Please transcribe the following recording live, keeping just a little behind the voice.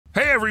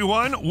Hey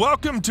everyone,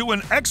 welcome to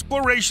an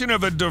exploration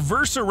of a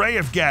diverse array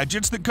of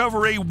gadgets that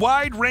cover a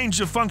wide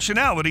range of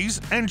functionalities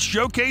and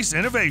showcase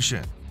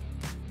innovation.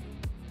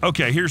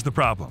 Okay, here's the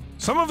problem.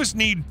 Some of us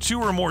need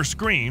 2 or more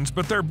screens,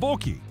 but they're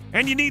bulky,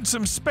 and you need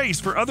some space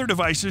for other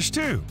devices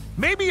too.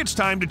 Maybe it's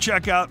time to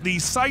check out the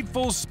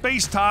Sightful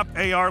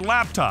Spacetop AR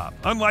laptop.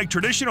 Unlike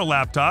traditional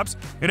laptops,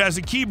 it has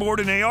a keyboard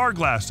and AR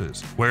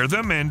glasses. Wear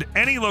them and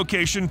any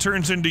location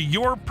turns into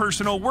your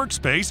personal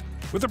workspace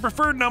with a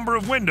preferred number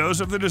of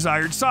windows of the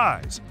desired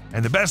size.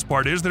 And the best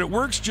part is that it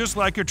works just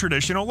like a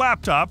traditional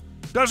laptop,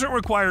 doesn't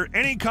require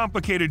any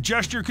complicated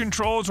gesture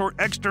controls or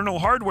external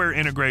hardware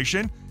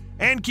integration,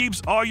 and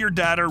keeps all your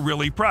data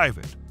really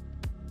private.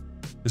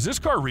 Is this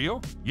car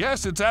real?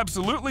 Yes, it's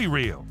absolutely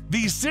real.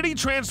 The City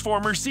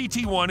Transformer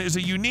CT1 is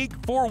a unique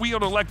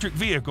 4-wheeled electric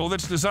vehicle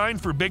that's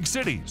designed for big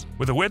cities.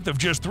 With a width of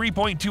just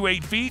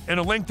 3.28 feet and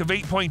a length of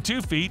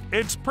 8.2 feet,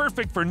 it's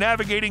perfect for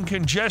navigating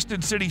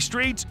congested city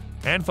streets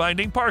and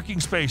finding parking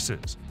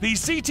spaces. The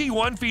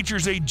CT1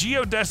 features a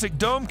geodesic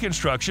dome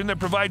construction that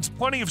provides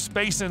plenty of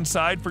space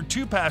inside for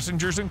 2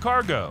 passengers and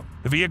cargo.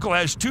 The vehicle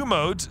has 2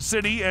 modes,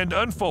 city and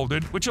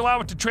unfolded, which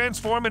allow it to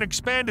transform and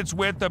expand its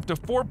width up to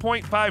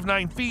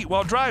 4.59 feet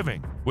while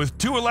driving. With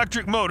 2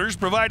 electric motors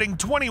providing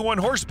 21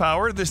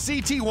 horsepower, the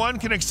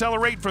CT1 can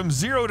accelerate from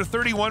 0 to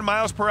 31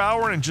 miles per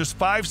hour in just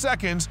 5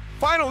 seconds.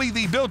 Finally,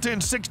 the built-in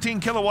 16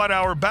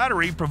 kilowatt-hour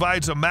battery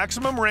provides a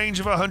maximum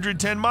range of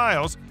 110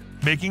 miles,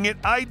 making it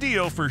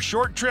ideal for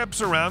short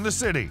trips around the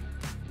city.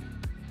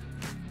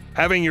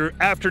 Having your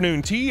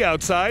afternoon tea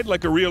outside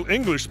like a real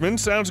Englishman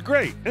sounds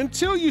great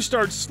until you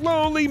start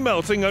slowly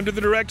melting under the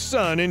direct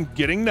sun and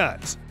getting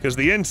nuts, because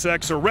the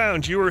insects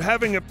around you are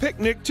having a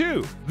picnic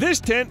too.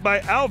 This tent by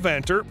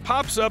Alvanter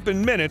pops up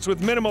in minutes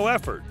with minimal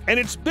effort, and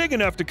it's big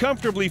enough to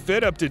comfortably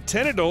fit up to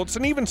 10 adults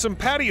and even some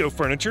patio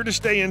furniture to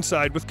stay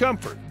inside with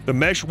comfort. The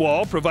mesh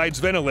wall provides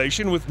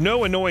ventilation with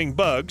no annoying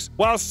bugs.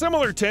 While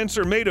similar tents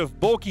are made of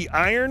bulky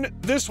iron,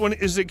 this one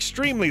is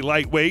extremely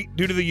lightweight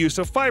due to the use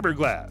of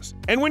fiberglass.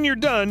 And when you're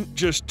done,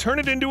 just turn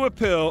it into a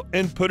pill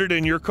and put it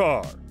in your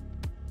car.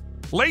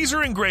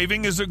 Laser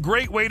engraving is a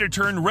great way to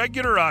turn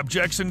regular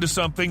objects into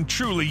something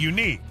truly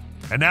unique.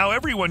 And now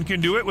everyone can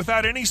do it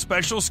without any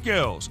special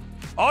skills.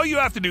 All you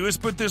have to do is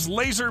put this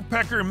Laser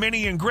Pecker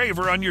Mini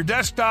engraver on your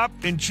desktop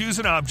and choose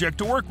an object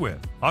to work with.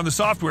 On the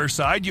software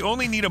side, you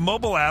only need a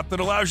mobile app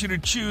that allows you to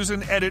choose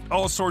and edit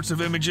all sorts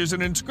of images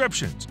and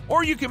inscriptions.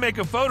 Or you can make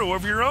a photo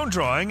of your own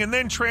drawing and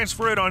then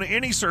transfer it on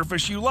any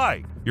surface you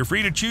like. You're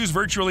free to choose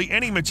virtually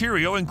any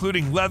material,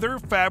 including leather,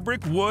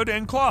 fabric, wood,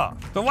 and cloth.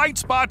 The light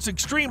spot's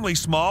extremely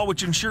small,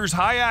 which ensures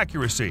high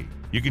accuracy.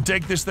 You can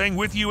take this thing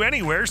with you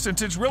anywhere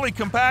since it's really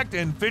compact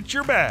and fits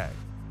your bag.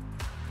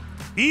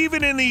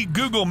 Even in the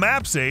Google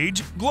Maps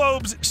age,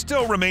 globes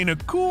still remain a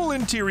cool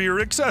interior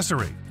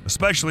accessory,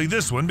 especially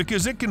this one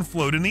because it can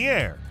float in the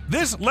air.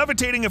 This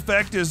levitating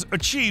effect is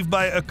achieved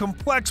by a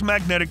complex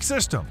magnetic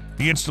system.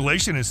 The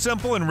installation is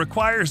simple and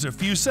requires a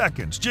few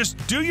seconds. Just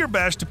do your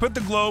best to put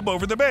the globe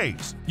over the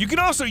base. You can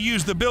also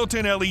use the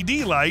built-in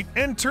LED light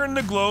and turn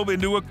the globe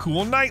into a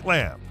cool night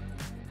lamp.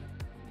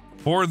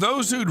 For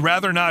those who'd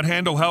rather not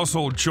handle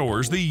household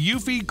chores, the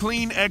YouFact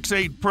Clean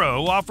X8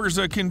 Pro offers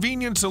a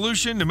convenient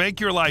solution to make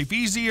your life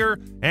easier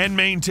and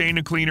maintain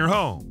a cleaner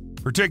home,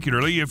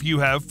 particularly if you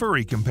have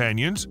furry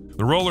companions.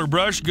 The roller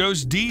brush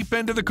goes deep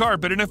into the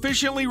carpet and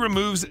efficiently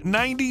removes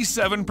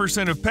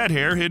 97% of pet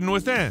hair hidden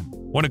within.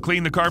 Want to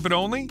clean the carpet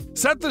only?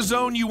 Set the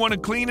zone you want to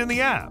clean in the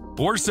app,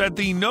 or set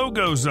the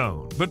no-go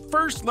zone. But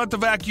first, let the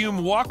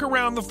vacuum walk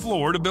around the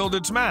floor to build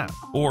its map,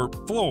 or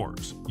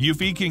floors.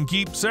 YouFact can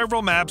keep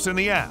several maps in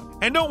the app.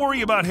 And don't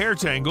worry about hair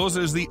tangles,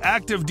 as the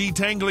active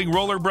detangling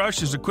roller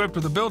brush is equipped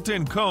with a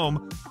built-in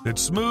comb that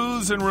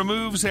smooths and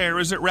removes hair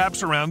as it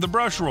wraps around the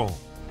brush roll.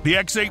 The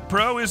X8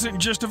 Pro isn't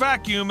just a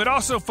vacuum, it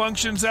also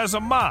functions as a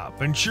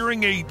mop,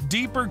 ensuring a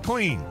deeper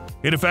clean.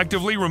 It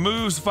effectively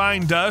removes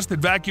fine dust that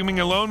vacuuming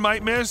alone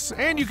might miss,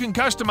 and you can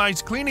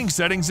customize cleaning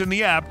settings in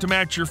the app to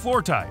match your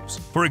floor types.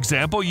 For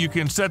example, you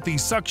can set the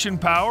suction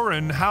power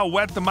and how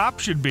wet the mop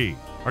should be.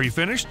 Are you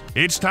finished?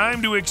 It's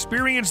time to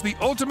experience the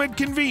ultimate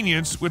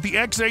convenience with the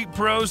X8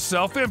 Pro's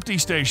self-empty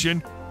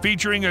station,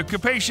 featuring a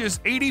capacious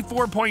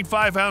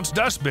 84.5-ounce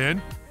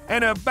dustbin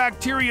and a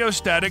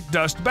bacteriostatic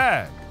dust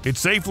bag. It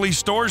safely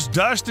stores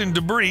dust and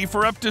debris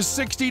for up to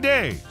 60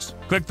 days.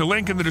 Click the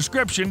link in the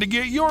description to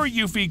get your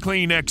YouFact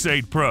Clean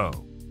X8 Pro.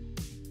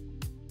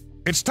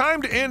 It's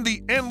time to end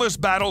the endless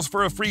battles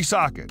for a free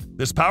socket.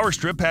 This power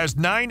strip has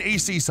 9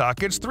 AC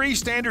sockets, 3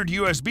 standard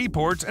USB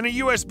ports, and a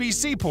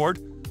USB-C port,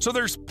 so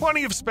there's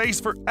plenty of space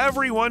for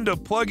everyone to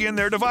plug in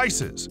their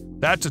devices.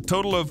 That's a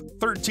total of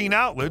 13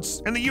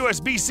 outlets, and the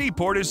USB-C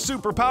port is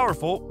super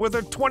powerful with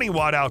a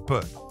 20-watt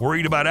output.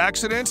 Worried about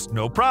accidents?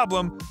 No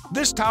problem.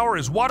 This tower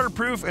is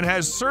waterproof and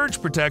has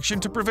surge protection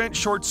to prevent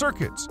short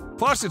circuits.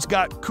 Plus, it's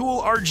got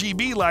cool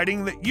RGB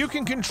lighting that you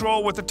can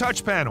control with the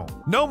touch panel.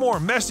 No more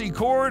messy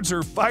cords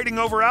or fighting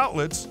over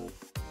outlets.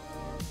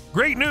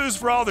 Great news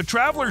for all the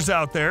travelers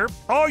out there.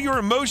 All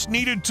your most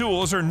needed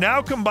tools are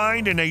now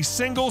combined in a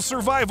single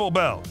survival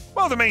belt.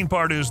 Well, the main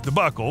part is the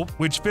buckle,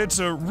 which fits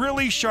a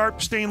really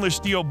sharp stainless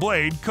steel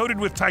blade coated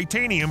with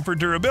titanium for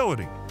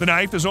durability. The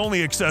knife is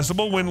only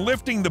accessible when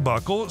lifting the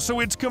buckle, so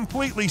it's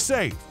completely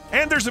safe.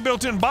 And there's a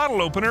built-in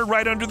bottle opener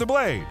right under the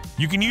blade.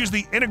 You can use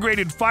the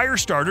integrated fire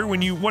starter when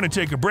you want to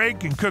take a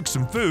break and cook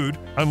some food.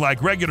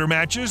 Unlike regular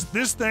matches,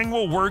 this thing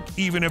will work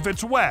even if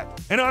it's wet.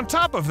 And on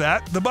top of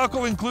that, the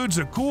buckle includes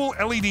a cool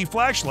LED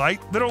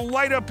flashlight that'll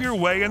light up your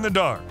way in the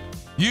dark.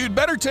 You'd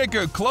better take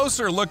a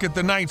closer look at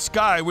the night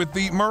sky with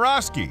the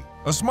Mirosky,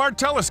 a smart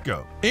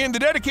telescope. In the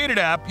dedicated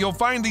app, you'll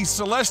find the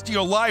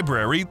Celestial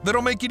Library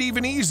that'll make it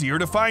even easier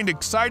to find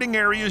exciting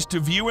areas to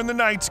view in the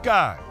night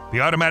sky. The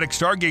automatic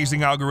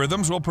stargazing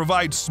algorithms will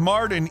provide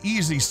smart and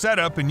easy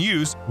setup and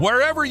use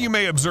wherever you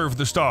may observe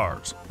the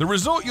stars. The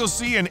result you'll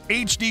see in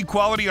HD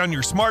quality on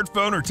your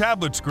smartphone or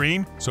tablet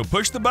screen, so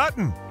push the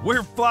button.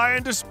 We're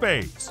flying to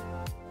space.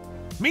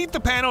 Meet the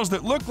panels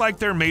that look like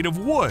they're made of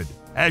wood.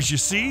 As you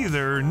see,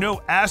 there are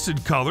no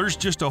acid colors,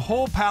 just a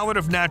whole palette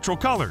of natural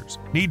colors.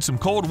 Need some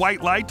cold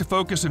white light to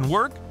focus and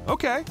work?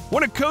 Okay.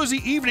 Want a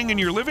cozy evening in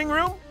your living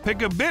room?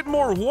 Pick a bit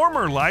more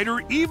warmer light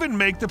or even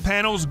make the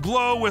panels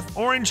glow with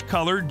orange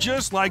color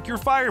just like your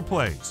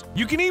fireplace.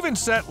 You can even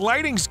set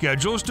lighting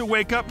schedules to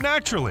wake up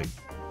naturally.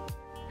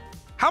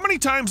 How many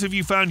times have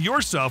you found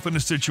yourself in a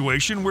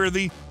situation where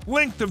the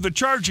length of the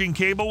charging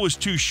cable was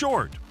too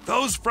short?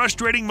 Those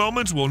frustrating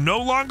moments will no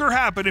longer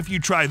happen if you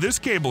try this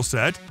cable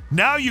set.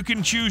 Now you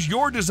can choose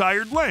your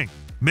desired length.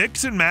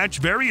 Mix and match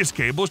various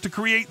cables to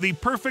create the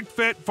perfect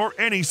fit for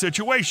any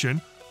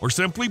situation, or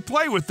simply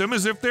play with them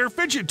as if they're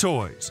fidget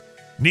toys.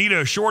 Need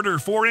a shorter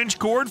 4-inch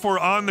cord for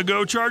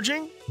on-the-go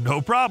charging?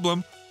 No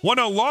problem. Want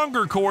a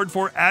longer cord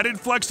for added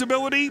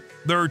flexibility?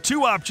 There are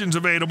 2 options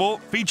available,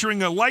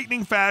 featuring a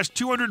lightning-fast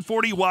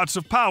 240 watts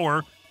of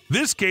power.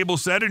 This cable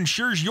set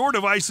ensures your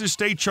devices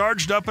stay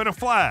charged up in a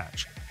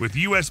flash. With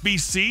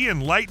USB-C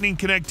and Lightning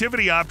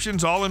connectivity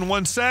options all in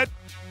one set,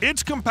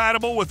 it's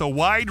compatible with a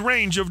wide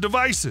range of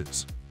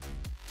devices.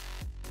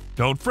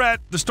 Don't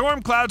fret, the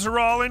storm clouds are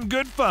all in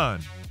good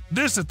fun.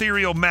 This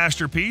ethereal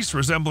masterpiece,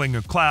 resembling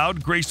a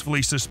cloud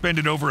gracefully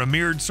suspended over a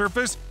mirrored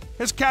surface,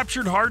 has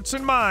captured hearts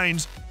and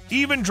minds,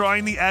 even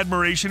drawing the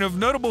admiration of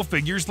notable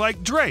figures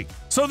like Drake.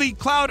 So the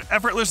cloud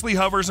effortlessly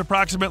hovers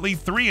approximately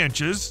 3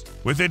 inches.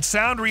 With its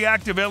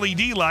sound-reactive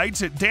LED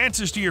lights, it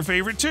dances to your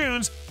favorite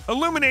tunes,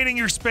 illuminating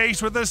your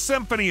space with a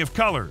symphony of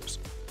colors.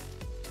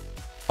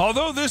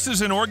 Although this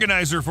is an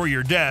organizer for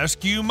your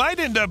desk, you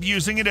might end up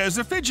using it as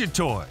a fidget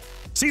toy.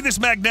 See, this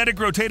magnetic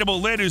rotatable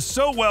lid is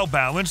so well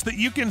balanced that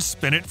you can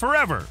spin it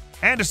forever.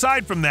 And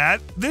aside from that,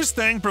 this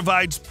thing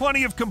provides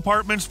plenty of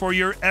compartments for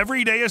your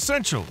everyday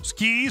essentials: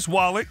 keys,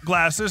 wallet,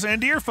 glasses,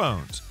 and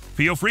earphones.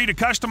 Feel free to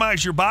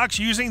customize your box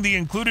using the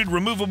included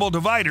removable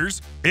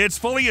dividers. It's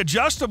fully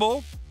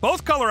adjustable.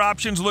 Both color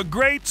options look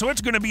great, so it's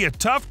going to be a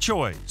tough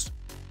choice.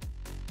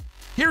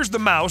 Here's the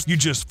mouse. You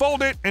just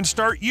fold it and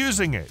start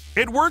using it.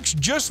 It works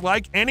just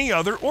like any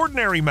other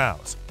ordinary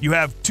mouse. You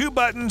have 2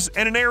 buttons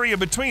and an area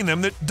between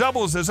them that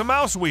doubles as a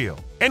mouse wheel.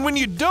 And when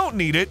you don't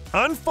need it,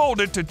 unfold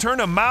it to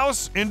turn a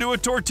mouse into a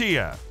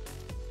tortilla.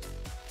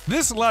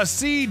 This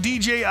LaCie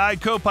DJI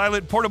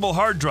Copilot portable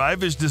hard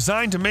drive is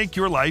designed to make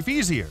your life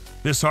easier.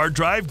 This hard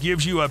drive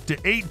gives you up to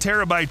 8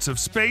 terabytes of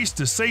space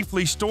to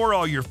safely store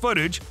all your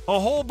footage. A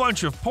whole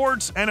bunch of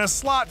ports and a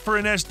slot for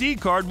an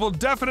SD card will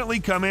definitely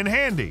come in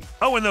handy.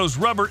 Oh, and those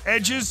rubber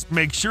edges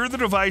make sure the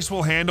device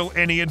will handle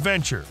any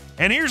adventure.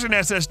 And here's an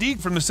SSD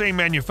from the same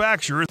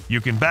manufacturer.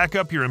 You can back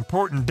up your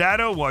important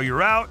data while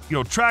you're out,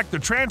 you'll track the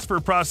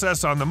transfer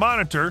process on the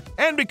monitor,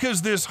 and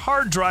because this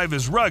hard drive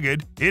is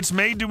rugged, it's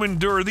made to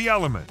endure the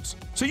elements.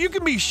 So you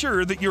can be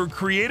sure that your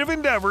creative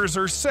endeavors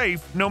are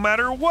safe no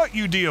matter what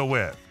you deal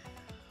with.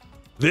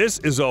 This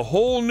is a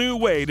whole new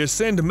way to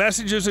send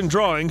messages and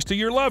drawings to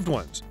your loved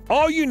ones.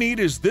 All you need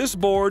is this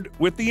board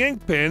with the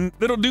ink pen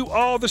that'll do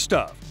all the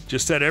stuff.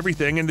 Just set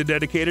everything in the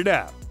dedicated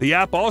app. The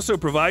app also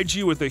provides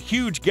you with a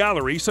huge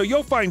gallery, so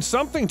you'll find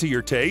something to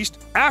your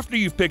taste. After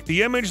you've picked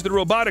the image, the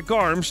robotic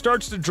arm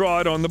starts to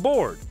draw it on the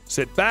board.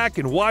 Sit back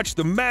and watch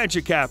the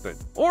magic happen.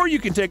 Or you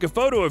can take a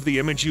photo of the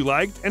image you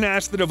liked and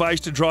ask the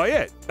device to draw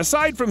it.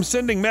 Aside from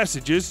sending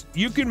messages,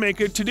 you can make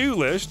a to-do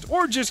list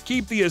or just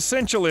keep the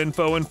essential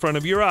info in front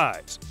of your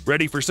eyes.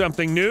 Ready for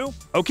something new?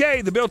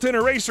 Okay, the built-in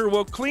eraser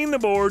will clean the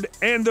board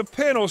and the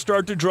pen will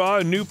start to draw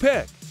a new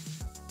pic.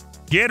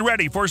 Get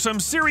ready for some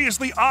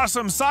seriously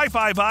awesome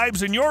sci-fi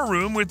vibes in your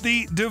room with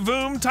the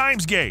DeVoom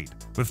TimesGate.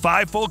 With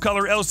 5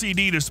 full-color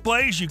LCD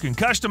displays, you can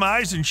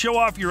customize and show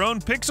off your own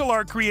pixel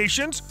art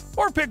creations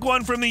or pick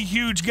one from the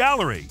huge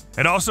gallery.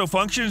 It also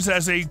functions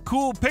as a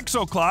cool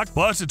pixel clock,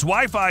 plus it's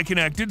Wi-Fi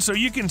connected so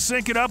you can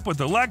sync it up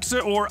with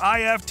Alexa or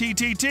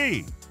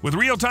IFTTT. With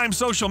real-time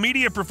social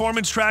media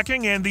performance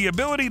tracking and the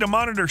ability to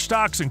monitor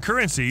stocks and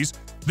currencies,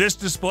 this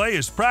display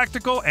is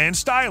practical and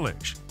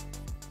stylish.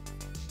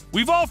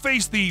 We've all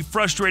faced the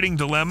frustrating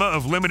dilemma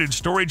of limited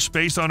storage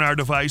space on our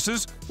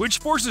devices, which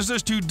forces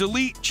us to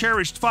delete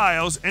cherished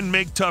files and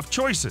make tough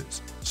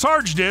choices.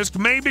 Sarge disk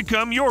may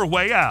become your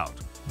way out.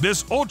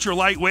 This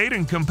ultra-lightweight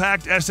and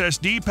compact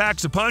SSD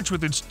packs a punch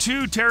with its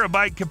 2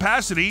 TB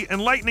capacity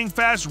and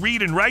lightning-fast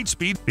read and write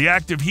speed. The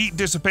active heat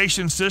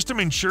dissipation system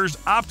ensures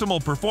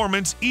optimal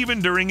performance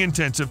even during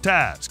intensive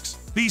tasks.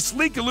 The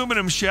sleek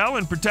aluminum shell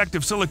and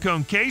protective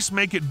silicone case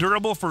make it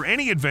durable for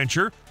any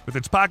adventure. With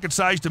its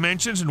pocket-sized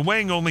dimensions and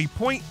weighing only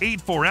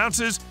 0.84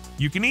 ounces,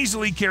 you can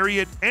easily carry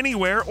it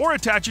anywhere or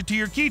attach it to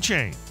your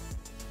keychain.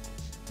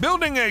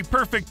 Building a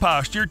perfect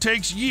posture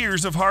takes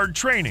years of hard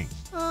training.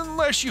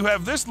 Unless you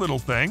have this little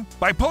thing.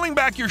 By pulling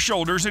back your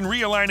shoulders and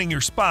realigning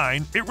your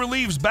spine, it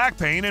relieves back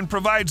pain and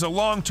provides a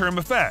long-term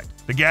effect.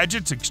 The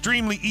gadget's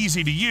extremely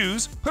easy to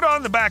use. Put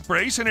on the back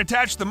brace and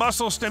attach the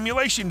muscle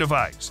stimulation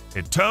device.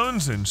 It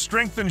tones and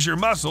strengthens your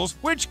muscles,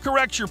 which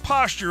corrects your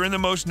posture in the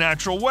most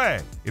natural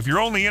way. If you're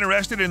only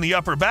interested in the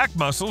upper back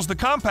muscles, the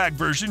compact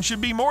version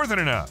should be more than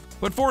enough.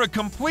 But for a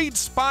complete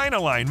spine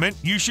alignment,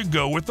 you should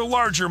go with the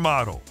larger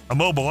model. A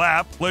mobile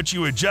app lets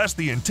you adjust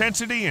the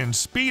intensity and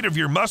speed of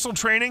your muscle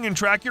training and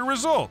track your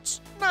results.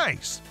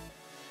 Nice!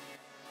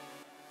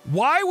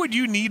 Why would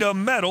you need a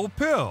metal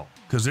pill?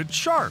 Because it's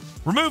sharp.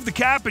 Remove the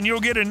cap and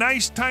you'll get a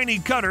nice tiny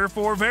cutter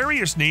for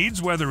various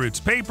needs, whether it's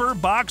paper,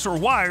 box, or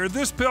wire.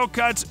 This pill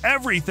cuts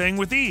everything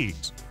with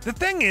ease. The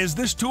thing is,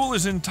 this tool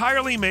is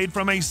entirely made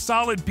from a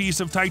solid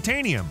piece of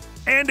titanium,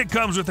 and it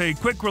comes with a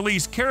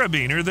quick-release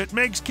carabiner that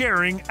makes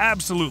carrying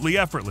absolutely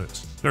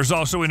effortless. There's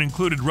also an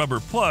included rubber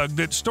plug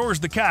that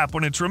stores the cap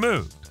when it's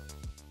removed.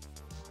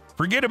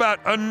 Forget about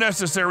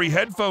unnecessary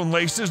headphone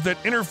laces that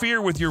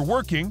interfere with your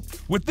working.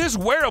 With this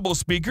wearable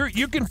speaker,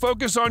 you can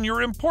focus on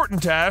your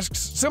important tasks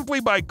simply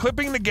by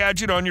clipping the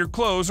gadget on your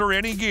clothes or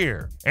any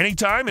gear.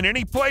 Anytime and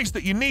any place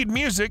that you need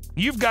music,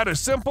 you've got a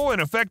simple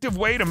and effective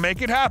way to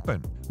make it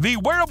happen. The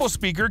wearable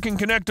speaker can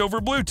connect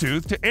over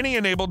Bluetooth to any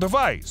enabled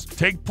device.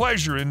 Take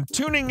pleasure in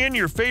tuning in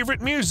your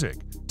favorite music,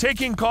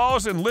 taking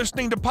calls, and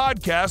listening to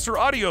podcasts or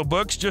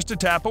audiobooks just a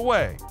tap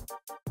away.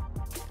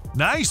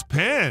 Nice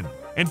pen!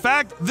 In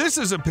fact, this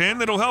is a pen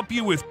that'll help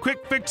you with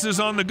quick fixes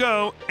on the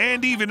go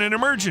and even in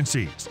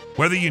emergencies.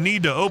 Whether you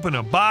need to open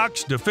a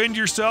box, defend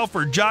yourself,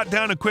 or jot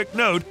down a quick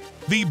note,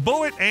 the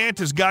Bullet Ant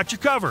has got you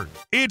covered.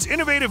 Its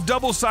innovative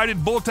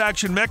double-sided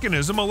bolt-action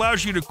mechanism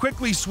allows you to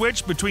quickly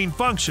switch between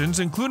functions,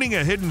 including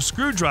a hidden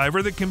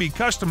screwdriver that can be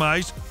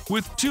customized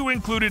with 2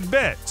 included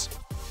bits.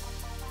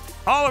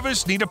 All of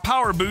us need a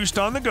power boost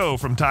on the go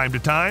from time to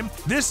time.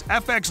 This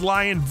FX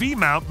Lion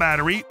V-mount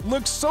battery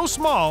looks so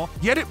small,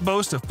 yet it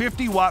boasts a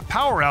 50-watt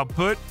power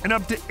output and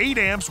up to 8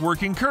 amps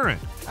working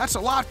current. That's a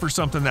lot for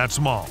something that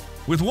small.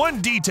 With one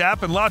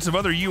D-tap and lots of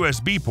other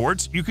USB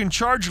ports, you can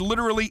charge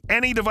literally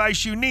any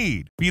device you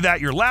need, be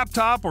that your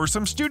laptop or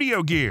some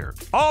studio gear.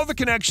 All the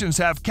connections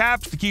have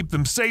caps to keep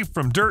them safe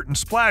from dirt and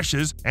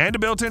splashes, and a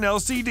built-in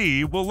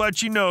LCD will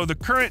let you know the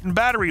current and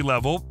battery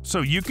level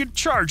so you can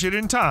charge it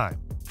in time.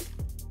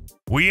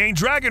 We ain't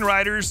dragon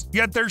riders,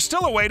 yet there's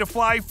still a way to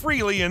fly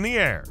freely in the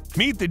air.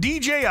 Meet the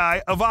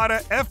DJI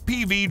Avata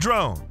FPV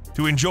drone.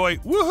 To enjoy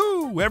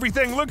woohoo,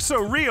 everything looks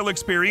so real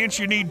experience,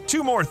 you need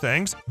 2 more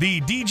things: the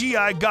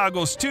DJI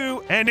Goggles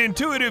 2 and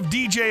intuitive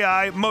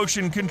DJI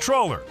Motion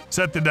Controller.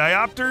 Set the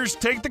diopters,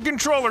 take the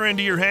controller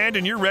into your hand,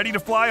 and you're ready to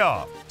fly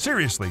off.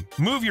 Seriously,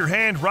 move your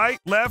hand right,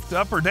 left,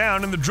 up, or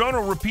down, and the drone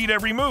will repeat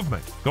every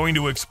movement. Going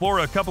to explore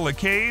a couple of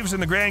caves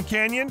in the Grand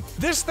Canyon?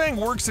 This thing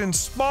works in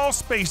small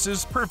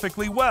spaces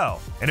perfectly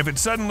well. And if it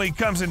suddenly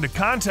comes into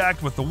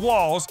contact with the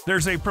walls,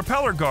 there's a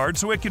propeller guard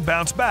so it can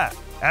bounce back.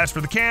 As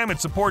for the cam,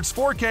 it supports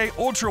 4K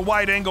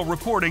ultra-wide-angle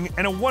recording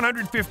and a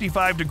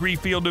 155-degree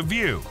field of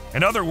view.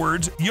 In other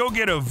words, you'll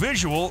get a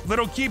visual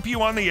that'll keep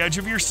you on the edge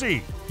of your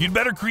seat. You'd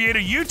better create a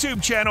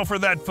YouTube channel for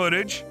that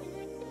footage.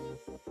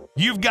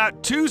 You've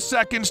got 2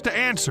 seconds to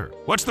answer.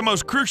 What's the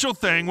most crucial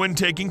thing when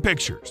taking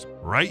pictures?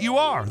 Right you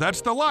are,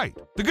 that's the light.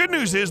 The good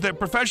news is that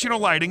professional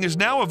lighting is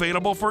now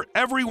available for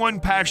everyone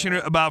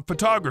passionate about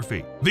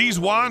photography. These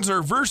wands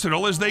are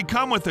versatile as they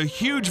come with a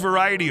huge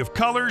variety of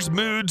colors,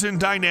 moods, and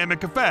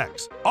dynamic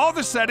effects. All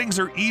the settings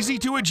are easy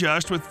to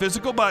adjust with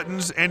physical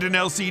buttons and an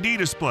LCD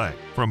display.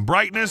 From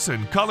brightness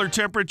and color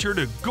temperature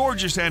to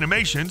gorgeous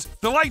animations,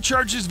 the light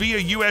charges via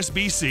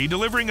USB-C,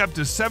 delivering up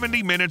to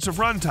 70 minutes of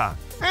runtime.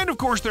 And of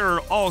course, there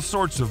are all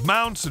sorts of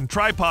mounts and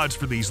tripods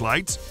for these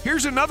lights.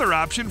 Here's another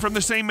option from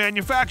the same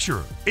manufacturer.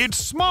 It's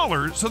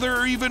smaller, so there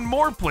are even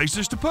more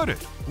places to put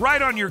it.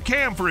 Right on your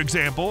cam, for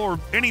example, or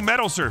any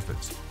metal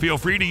surface. Feel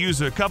free to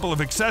use a couple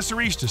of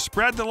accessories to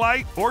spread the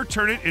light or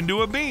turn it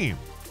into a beam.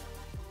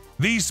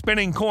 These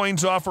spinning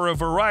coins offer a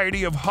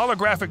variety of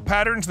holographic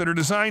patterns that are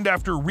designed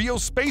after real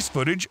space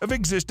footage of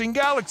existing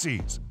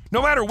galaxies.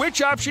 No matter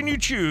which option you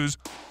choose,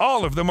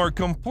 all of them are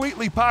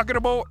completely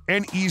pocketable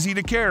and easy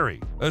to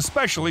carry,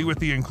 especially with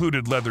the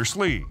included leather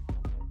sleeve.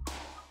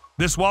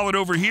 This wallet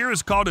over here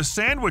is called a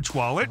sandwich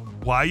wallet.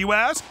 Why, you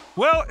ask?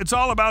 Well, it's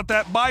all about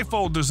that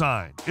bifold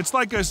design. It's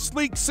like a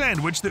sleek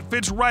sandwich that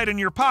fits right in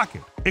your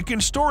pocket. It can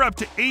store up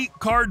to 8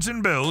 cards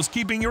and bills,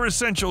 keeping your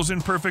essentials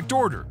in perfect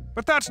order.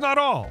 But that's not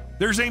all.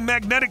 There's a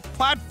magnetic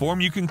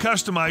platform you can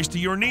customize to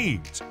your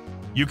needs.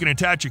 You can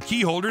attach a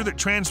key holder that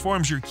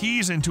transforms your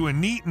keys into a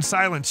neat and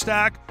silent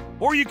stack,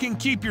 or you can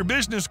keep your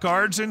business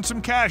cards and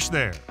some cash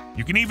there.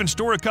 You can even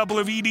store a couple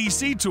of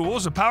EDC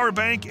tools, a power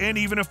bank, and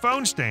even a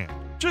phone stand.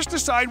 Just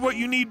decide what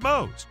you need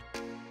most.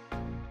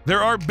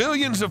 There are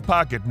billions of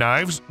pocket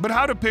knives, but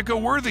how to pick a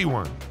worthy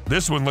one?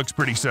 This one looks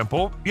pretty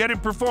simple, yet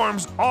it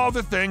performs all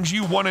the things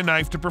you want a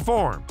knife to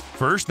perform.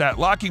 First, that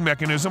locking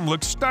mechanism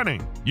looks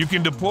stunning. You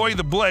can deploy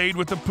the blade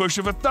with the push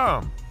of a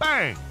thumb.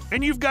 Bang!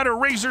 And you've got a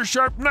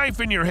razor-sharp knife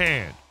in your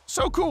hand.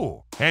 So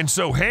cool. And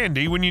so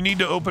handy when you need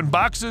to open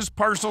boxes,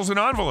 parcels, and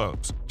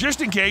envelopes.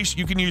 Just in case,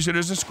 you can use it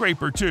as a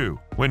scraper too.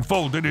 When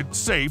folded, it's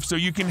safe, so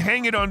you can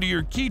hang it onto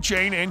your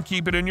keychain and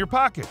keep it in your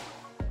pocket.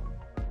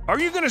 Are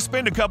you going to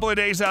spend a couple of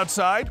days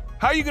outside?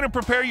 How are you going to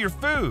prepare your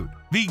food?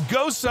 The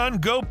GoSun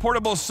Go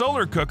Portable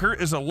Solar Cooker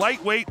is a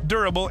lightweight,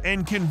 durable,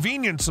 and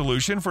convenient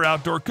solution for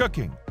outdoor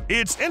cooking.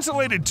 Its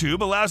insulated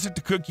tube allows it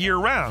to cook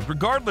year-round,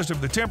 regardless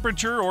of the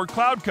temperature or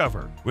cloud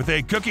cover. With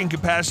a cooking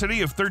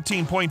capacity of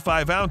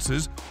 13.5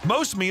 ounces,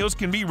 most meals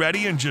can be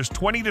ready in just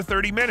 20 to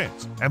 30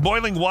 minutes, and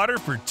boiling water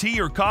for tea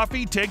or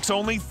coffee takes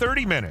only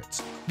 30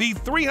 minutes. The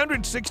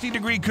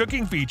 360-degree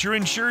cooking feature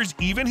ensures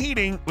even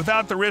heating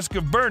without the risk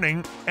of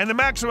burning, and the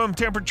maximum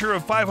temperature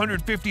of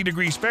 550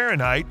 degrees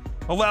Fahrenheit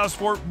allows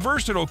for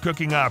versatile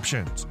cooking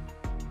options.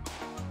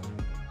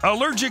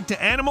 Allergic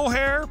to animal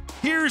hair?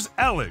 Here's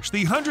Elish,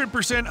 the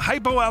 100%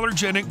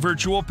 hypoallergenic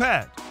virtual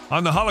pet.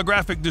 On the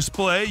holographic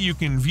display, you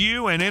can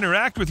view and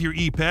interact with your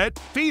e-pet,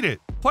 feed it,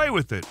 play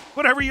with it,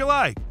 whatever you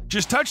like.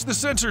 Just touch the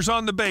sensors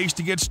on the base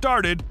to get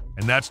started,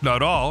 and that's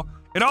not all.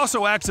 It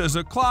also acts as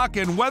a clock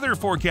and weather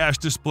forecast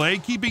display,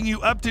 keeping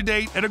you up to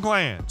date at a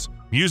glance.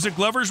 Music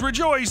lovers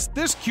rejoice!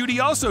 This cutie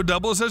also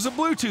doubles as a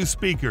Bluetooth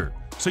speaker,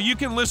 so you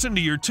can listen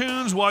to your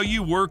tunes while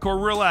you work or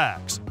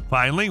relax.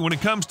 Finally, when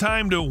it comes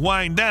time to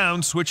wind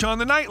down, switch on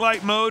the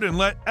nightlight mode and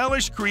let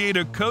Elish create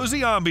a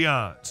cozy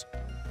ambiance.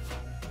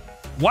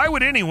 Why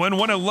would anyone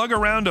want to lug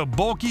around a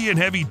bulky and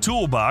heavy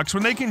toolbox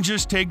when they can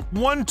just take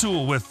one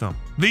tool with them?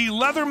 The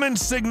Leatherman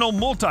Signal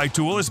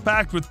Multi-Tool is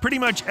packed with pretty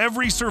much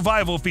every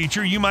survival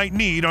feature you might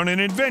need on an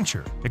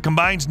adventure. It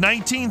combines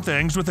 19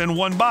 things within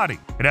one body.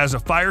 It has a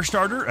fire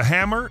starter, a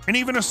hammer, and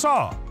even a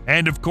saw.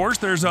 And of course,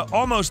 there's an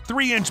almost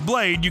 3-inch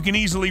blade you can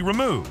easily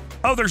remove.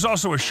 Oh, there's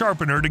also a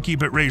sharpener to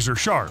keep it razor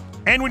sharp.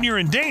 And when you're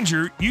in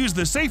danger, use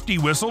the safety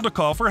whistle to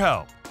call for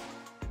help.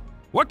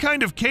 What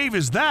kind of cave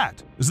is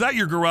that? Is that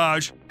your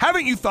garage?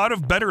 Haven't you thought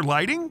of better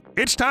lighting?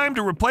 It's time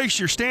to replace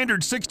your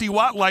standard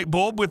 60-watt light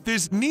bulb with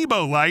this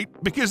Nebo light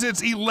because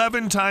it's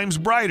 11 times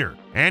brighter,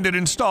 and it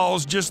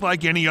installs just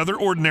like any other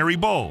ordinary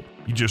bulb.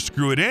 You just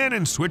screw it in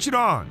and switch it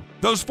on.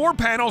 Those 4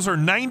 panels are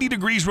 90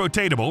 degrees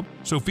rotatable,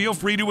 so feel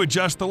free to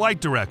adjust the light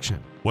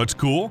direction. What's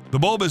cool? The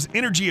bulb is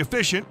energy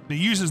efficient. It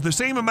uses the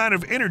same amount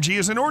of energy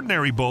as an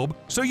ordinary bulb,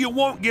 so you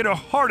won't get a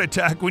heart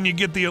attack when you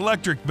get the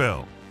electric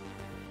bill.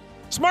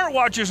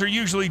 Smartwatches are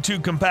usually too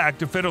compact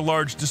to fit a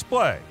large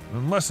display,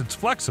 unless it's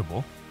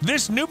flexible.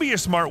 This Nubia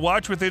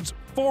smartwatch with its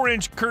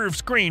 4-inch curved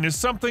screen is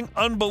something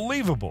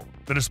unbelievable.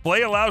 The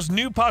display allows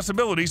new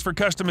possibilities for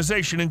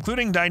customization,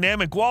 including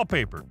dynamic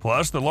wallpaper.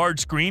 Plus, the large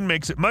screen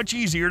makes it much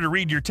easier to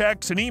read your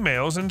texts and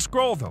emails and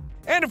scroll them.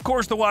 And of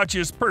course, the watch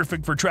is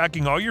perfect for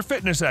tracking all your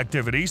fitness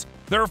activities.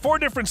 There are 4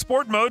 different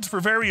sport modes for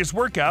various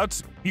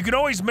workouts. You can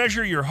always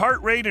measure your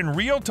heart rate in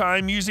real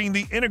time using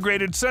the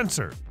integrated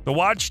sensor. The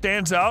watch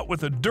stands out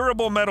with a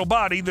durable metal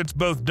body that's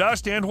both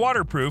dust and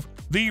waterproof.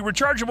 The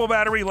rechargeable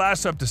battery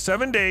lasts up to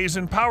 7 days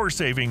in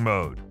power-saving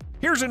mode.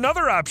 Here's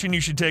another option you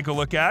should take a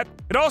look at.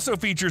 It also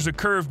features a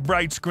curved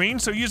bright screen,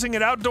 so using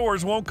it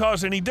outdoors won't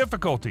cause any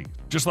difficulty.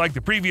 Just like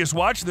the previous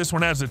watch, this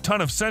one has a ton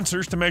of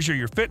sensors to measure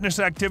your fitness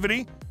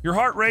activity, your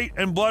heart rate,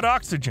 and blood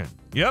oxygen.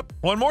 Yep,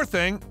 one more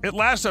thing, it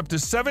lasts up to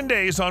 7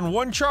 days on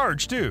one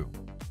charge too.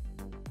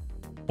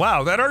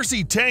 Wow, that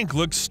RC tank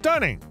looks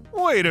stunning.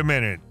 Wait a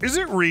minute, is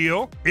it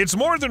real? It's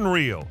more than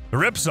real. The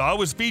Ripsaw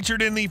was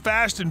featured in the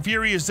Fast and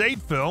Furious 8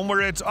 film where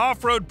its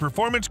off-road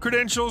performance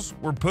credentials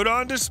were put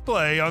on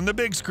display on the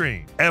big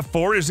screen.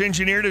 F4 is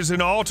engineered as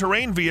an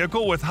all-terrain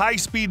vehicle with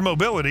high-speed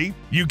mobility.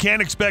 You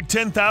can't expect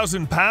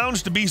 10,000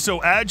 pounds to be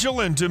so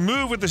agile and to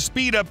move with a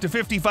speed up to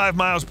 55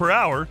 miles per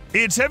hour.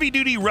 Its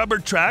heavy-duty rubber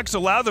tracks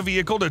allow the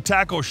vehicle to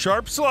tackle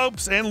sharp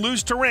slopes and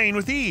loose terrain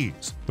with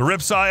ease. The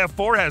Ripsaw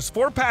F4 has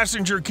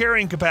 4-passenger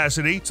carrying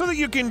capacity so that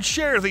you can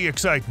share the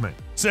excitement.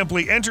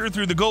 Simply enter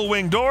through the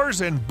gull-wing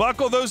doors and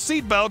buckle those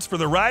seatbelts for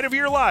the ride of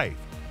your life.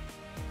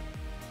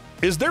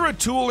 Is there a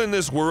tool in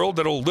this world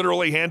that'll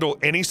literally handle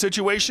any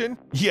situation?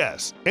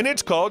 Yes, and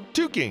it's called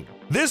Tuking.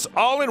 This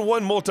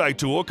all-in-one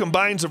multi-tool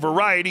combines a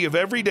variety of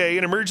everyday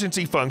and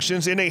emergency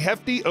functions in a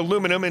hefty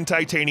aluminum and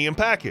titanium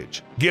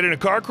package. Get in a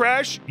car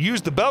crash?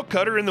 Use the belt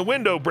cutter and the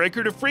window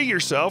breaker to free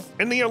yourself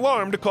and the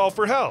alarm to call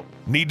for help.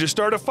 Need to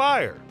start a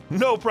fire?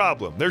 No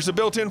problem, there's a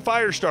built-in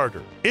fire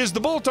starter. Is the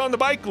bolt on the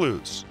bike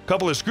loose? A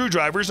couple of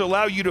screwdrivers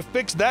allow you to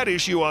fix that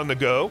issue on the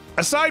go.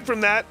 Aside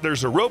from that,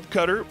 there's a rope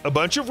cutter, a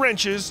bunch of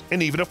wrenches,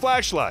 and even a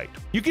flashlight.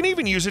 You can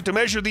even use it to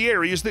measure the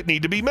areas that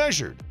need to be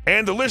measured.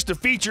 And the list of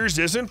features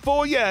isn't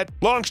full yet.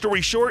 Long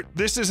story short,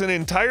 this is an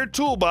entire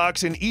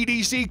toolbox and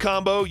EDC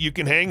combo you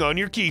can hang on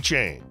your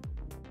keychain.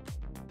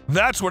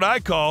 That's what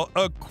I call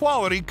a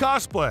quality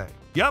cosplay.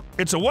 Yep,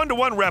 it's a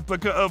one-to-one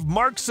replica of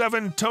Mark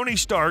 7 Tony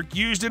Stark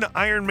used in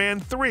Iron Man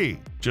 3.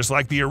 Just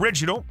like the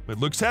original, it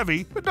looks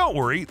heavy, but don't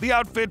worry, the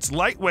outfit's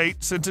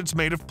lightweight since it's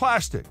made of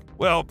plastic.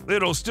 Well,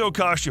 it'll still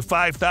cost you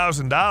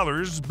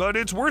 $5,000, but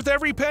it's worth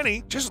every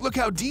penny. Just look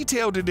how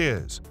detailed it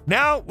is.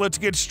 Now, let's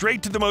get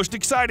straight to the most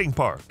exciting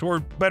part, or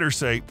better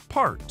say,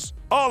 parts.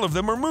 All of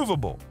them are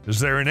movable. Is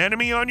there an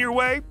enemy on your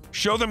way?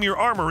 Show them your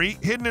armory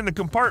hidden in the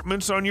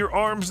compartments on your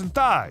arms and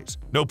thighs.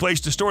 No place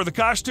to store the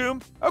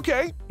costume?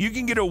 Okay, you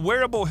can get a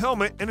wearable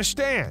helmet and a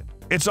stand.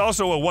 It's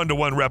also a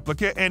one-to-one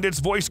replica and it's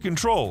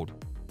voice-controlled.